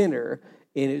sinner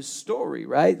in his story,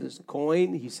 right? This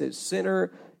coin, he says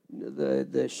sinner.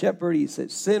 The shepherd, he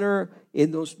says sinner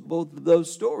in both of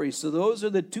those stories. So those are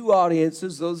the two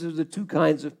audiences. Those are the two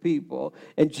kinds of people.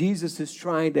 And Jesus is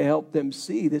trying to help them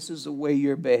see this is the way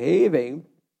you're behaving.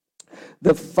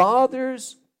 The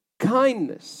father's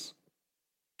kindness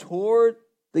toward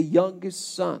the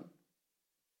youngest son.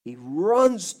 He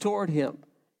runs toward him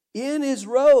in his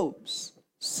robes,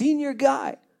 senior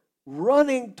guy,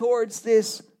 running towards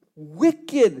this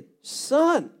wicked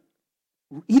son.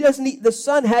 The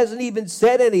son hasn't even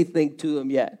said anything to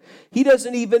him yet. He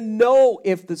doesn't even know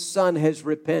if the son has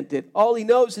repented. All he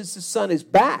knows is the son is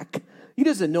back. He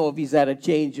doesn't know if he's had a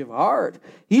change of heart.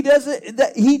 He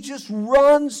just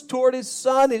runs toward his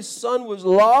son. His son was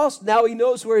lost. Now he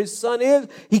knows where his son is.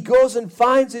 He goes and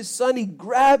finds his son. He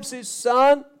grabs his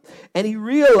son, and he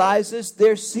realizes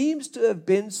there seems to have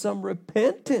been some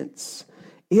repentance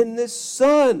in this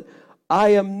son. I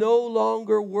am no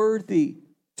longer worthy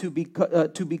to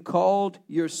be called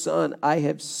your son. I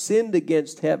have sinned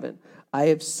against heaven. I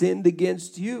have sinned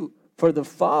against you. For the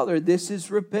father, this is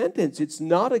repentance. It's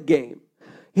not a game.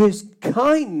 His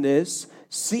kindness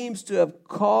seems to have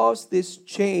caused this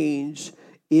change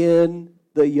in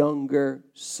the younger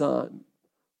son.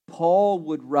 Paul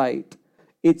would write,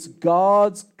 it's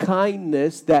God's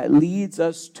kindness that leads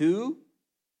us to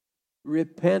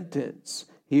repentance.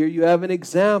 Here you have an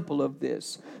example of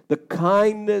this. The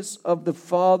kindness of the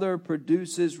father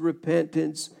produces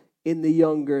repentance in the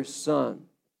younger son.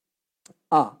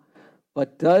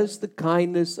 But does the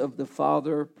kindness of the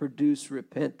father produce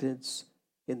repentance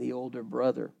in the older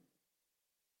brother?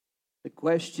 The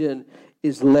question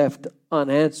is left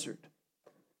unanswered.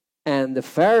 And the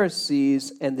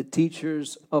Pharisees and the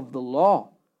teachers of the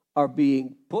law are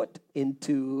being put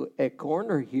into a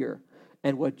corner here.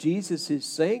 And what Jesus is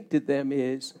saying to them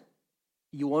is,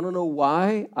 you want to know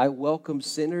why I welcome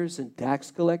sinners and tax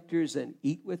collectors and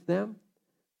eat with them?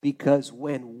 Because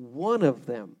when one of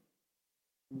them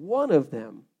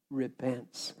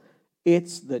repents,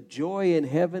 it's the joy in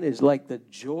heaven is like the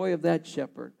joy of that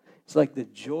shepherd. It's like the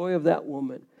joy of that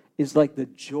woman. It's like the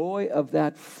joy of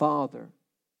that father.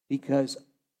 Because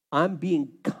I'm being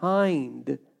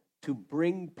kind to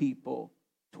bring people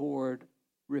toward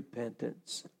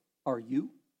repentance. Are you?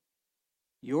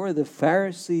 You're the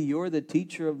Pharisee. You're the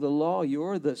teacher of the law.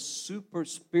 You're the super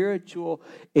spiritual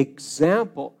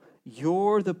example.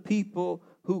 You're the people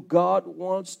who God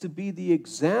wants to be the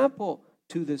example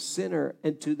to the sinner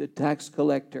and to the tax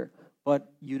collector.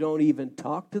 But you don't even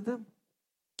talk to them.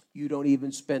 You don't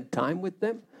even spend time with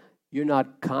them. You're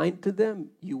not kind to them.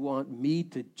 You want me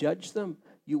to judge them.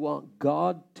 You want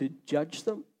God to judge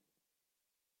them.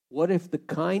 What if the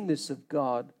kindness of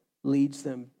God leads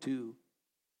them to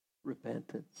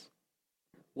repentance?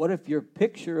 What if your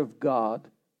picture of God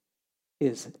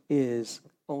is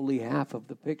only half of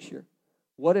the picture?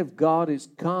 What if God is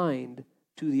kind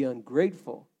to the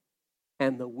ungrateful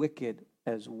and the wicked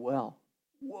as well?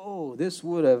 Whoa, this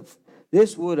would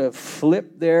have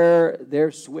flipped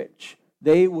their switch.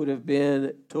 They would have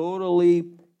been totally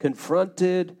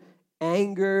confronted,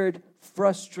 angered,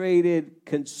 frustrated,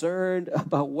 concerned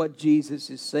about what Jesus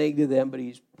is saying to them, but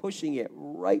he's pushing it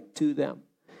right to them.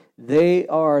 They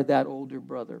are that older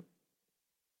brother,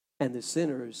 and the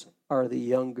sinners are the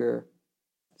younger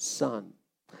son.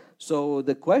 So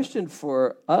the question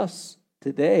for us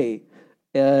today,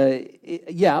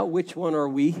 which one are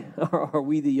we? Are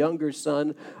we the younger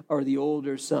son or the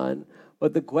older son?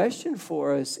 But the question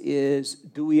for us is,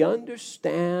 do we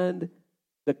understand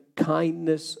the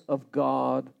kindness of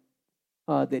God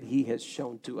that he has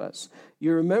shown to us?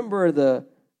 You remember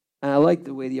and I like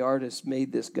the way the artist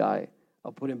made this guy.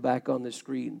 I'll put him back on the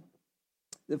screen.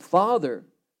 The father,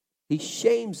 he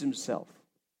shames himself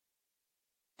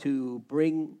to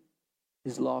bring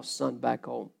his lost son back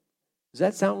home. Does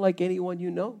that sound like anyone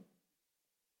you know?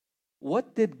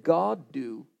 What did God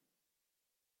do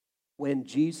when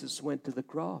Jesus went to the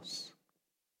cross?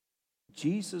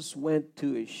 Jesus went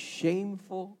to a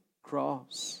shameful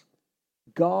cross.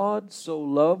 God so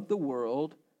loved the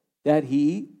world that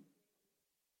he,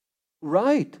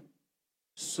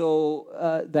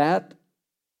 so that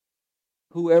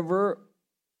whoever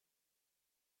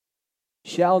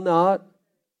shall not,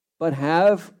 but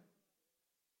have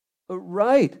a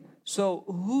right. So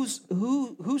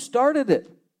who started it?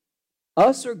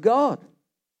 Us or God?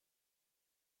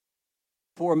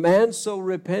 For man so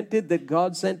repented that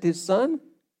God sent his Son?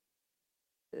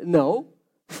 No.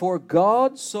 For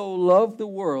God so loved the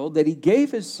world that he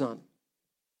gave his Son.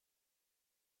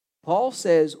 Paul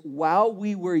says, while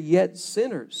we were yet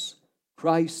sinners,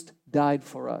 Christ died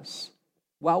for us.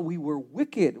 While we were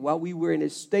wicked, while we were in a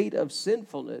state of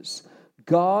sinfulness,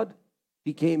 God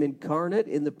became incarnate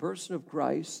in the person of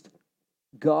Christ.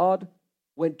 God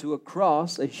went to a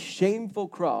cross, a shameful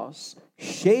cross,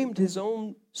 shamed his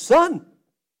own Son.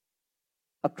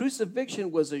 A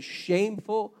crucifixion was a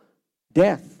shameful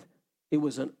death. It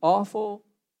was an awful,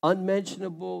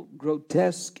 unmentionable,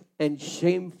 grotesque, and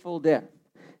shameful death.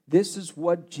 This is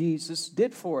what Jesus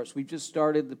did for us. We've just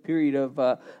started the period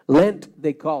of Lent,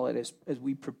 they call it, as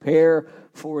we prepare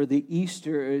for the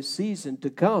Easter season to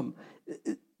come.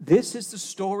 This is the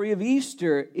story of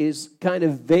Easter, is kind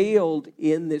of veiled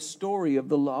in this story of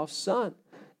the lost son.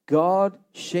 God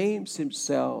shames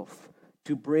himself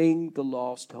to bring the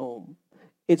lost home.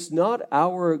 It's not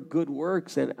our good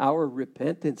works and our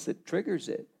repentance that triggers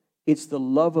it. It's the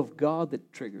love of God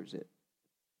that triggers it.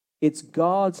 It's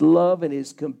God's love and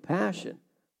his compassion.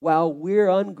 While we're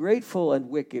ungrateful and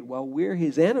wicked, while we're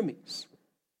his enemies,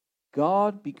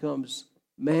 God becomes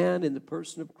man in the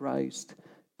person of Christ,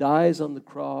 dies on the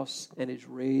cross, and is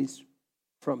raised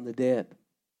from the dead.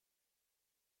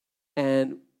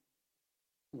 And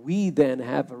we then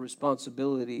have a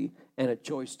responsibility and a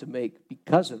choice to make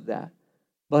because of that.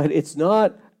 But it's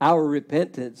not our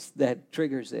repentance that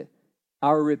triggers it.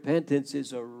 Our repentance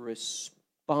is a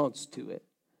response to it,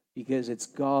 because it's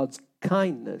God's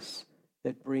kindness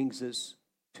that brings us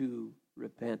to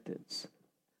repentance.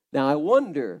 Now, I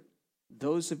wonder,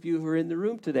 those of you who are in the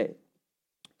room today,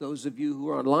 those of you who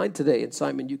are online today, and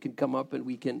Simon, you can come up and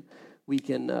we can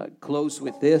close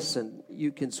with this, and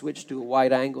you can switch to a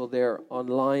wide angle there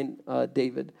online,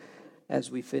 David, as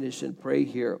we finish and pray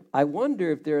here. I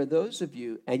wonder if there are those of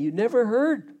you, and you never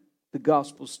heard the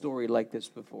gospel story like this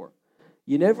before.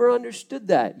 You never understood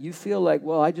that. You feel like,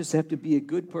 well, I just have to be a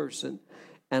good person,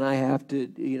 and I have to,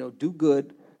 do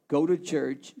good, go to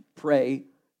church, pray,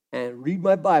 and read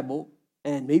my Bible,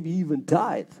 and maybe even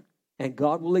tithe, and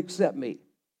God will accept me.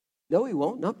 No, he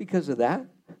won't. Not because of that.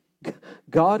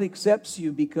 God accepts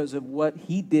you because of what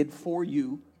he did for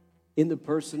you in the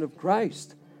person of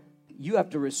Christ. You have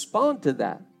to respond to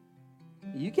that.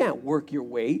 You can't work your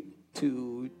way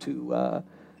to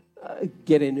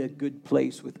get in a good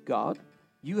place with God.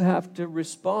 You have to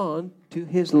respond to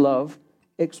his love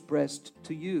expressed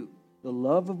to you. The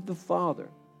love of the Father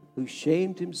who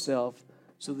shamed himself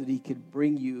so that he could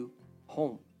bring you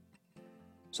home.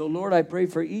 So, Lord, I pray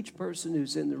for each person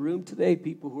who's in the room today,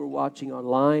 people who are watching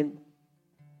online.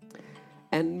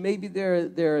 And maybe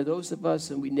there are those of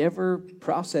us, and we never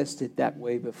processed it that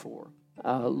way before.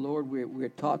 Lord, we're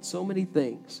taught so many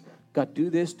things. God, do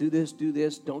this, do this, do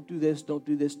this, don't do this, don't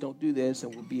do this, don't do this,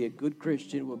 and we'll be a good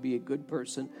Christian, we'll be a good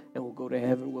person, and we'll go to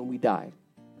heaven when we die.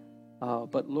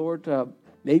 But Lord,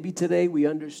 maybe today we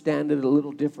understand it a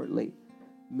little differently.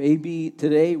 Maybe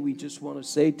today we just want to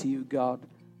say to you, God,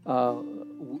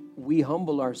 we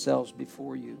humble ourselves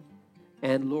before you.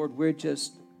 And Lord, we're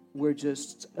just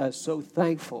so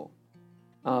thankful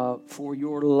for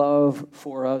your love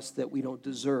for us that we don't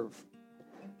deserve,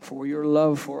 for your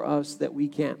love for us that we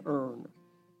can't earn.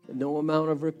 No amount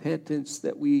of repentance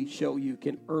that we show you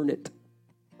can earn it.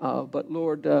 But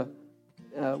Lord,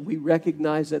 we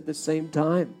recognize at the same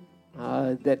time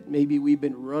that maybe we've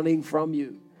been running from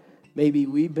you. Maybe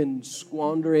we've been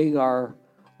squandering our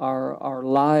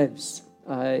lives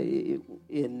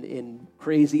in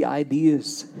crazy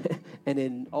ideas and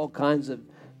in all kinds of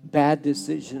bad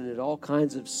decision and all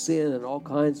kinds of sin and all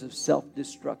kinds of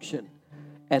self-destruction.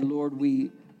 And Lord,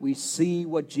 we see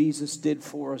what Jesus did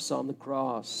for us on the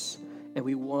cross, and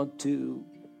we want to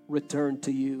return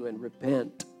to you and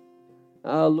repent.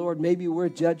 Lord, maybe we're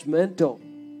judgmental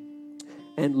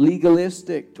and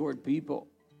legalistic toward people.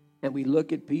 And we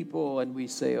look at people and we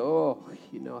say, oh,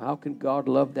 how can God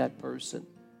love that person?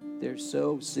 They're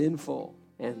so sinful,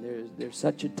 and they're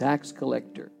such a tax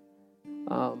collector.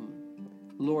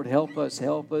 Lord, help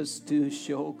us to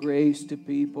show grace to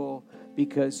people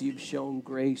because you've shown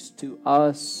grace to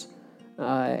us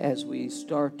as we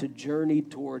start to journey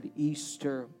toward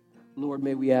Easter. Lord,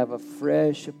 may we have a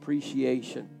fresh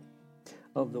appreciation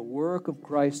of the work of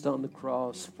Christ on the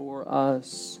cross for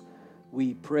us.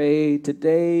 We pray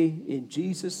today in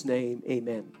Jesus' name,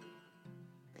 amen.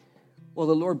 Well,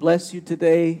 the Lord bless you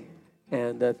today.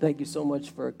 And thank you so much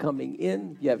for coming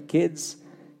in. If you have kids,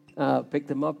 pick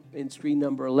them up in screen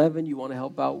number 11. You want to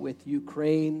help out with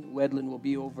Ukraine, Wedlin will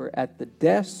be over at the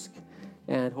desk.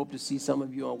 And hope to see some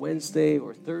of you on Wednesday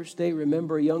or Thursday.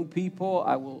 Remember, young people,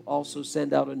 I will also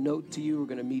send out a note to you. We're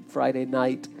going to meet Friday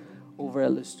night over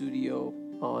at the studio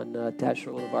on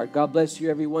Tasher Boulevard. God bless you,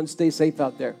 everyone. Stay safe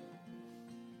out there.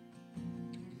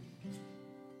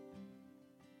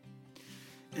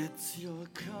 It's your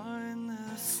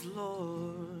kindness,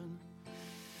 Lord,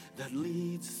 that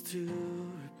leads to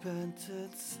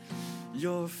repentance.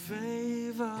 Your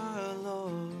favor,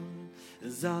 Lord,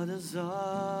 is our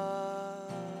desire.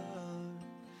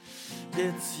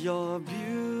 It's your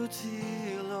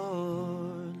beauty,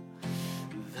 Lord,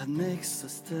 that makes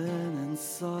us stand in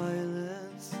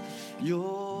silence.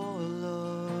 Your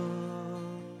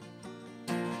love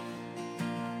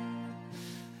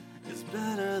is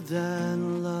better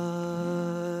than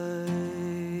life.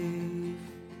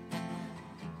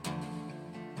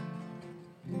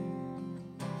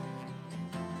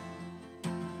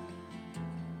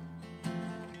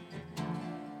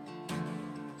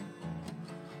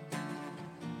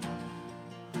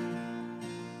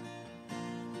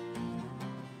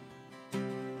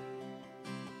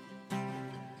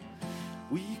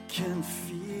 We can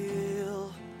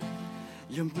feel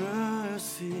your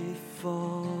mercy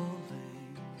falling.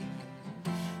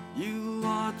 You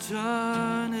are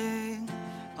turning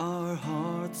our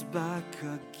hearts back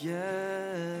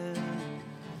again.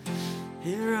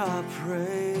 Hear our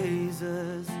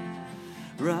praises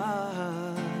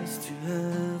rise to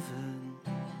heaven.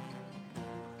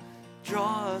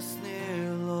 Draw us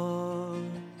near, Lord.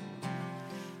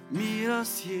 Meet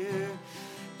us here.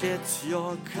 It's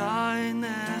your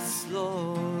kindness,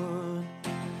 Lord,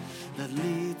 that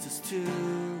leads us to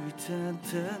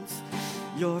repentance.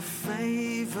 Your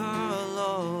favor,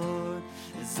 Lord,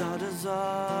 is our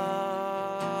desire.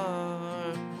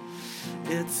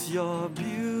 It's your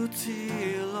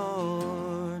beauty,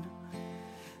 Lord,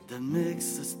 that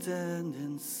makes us stand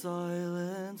in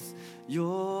silence.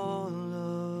 Your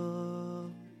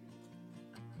love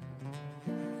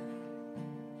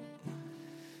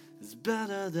is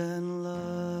better than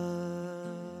love.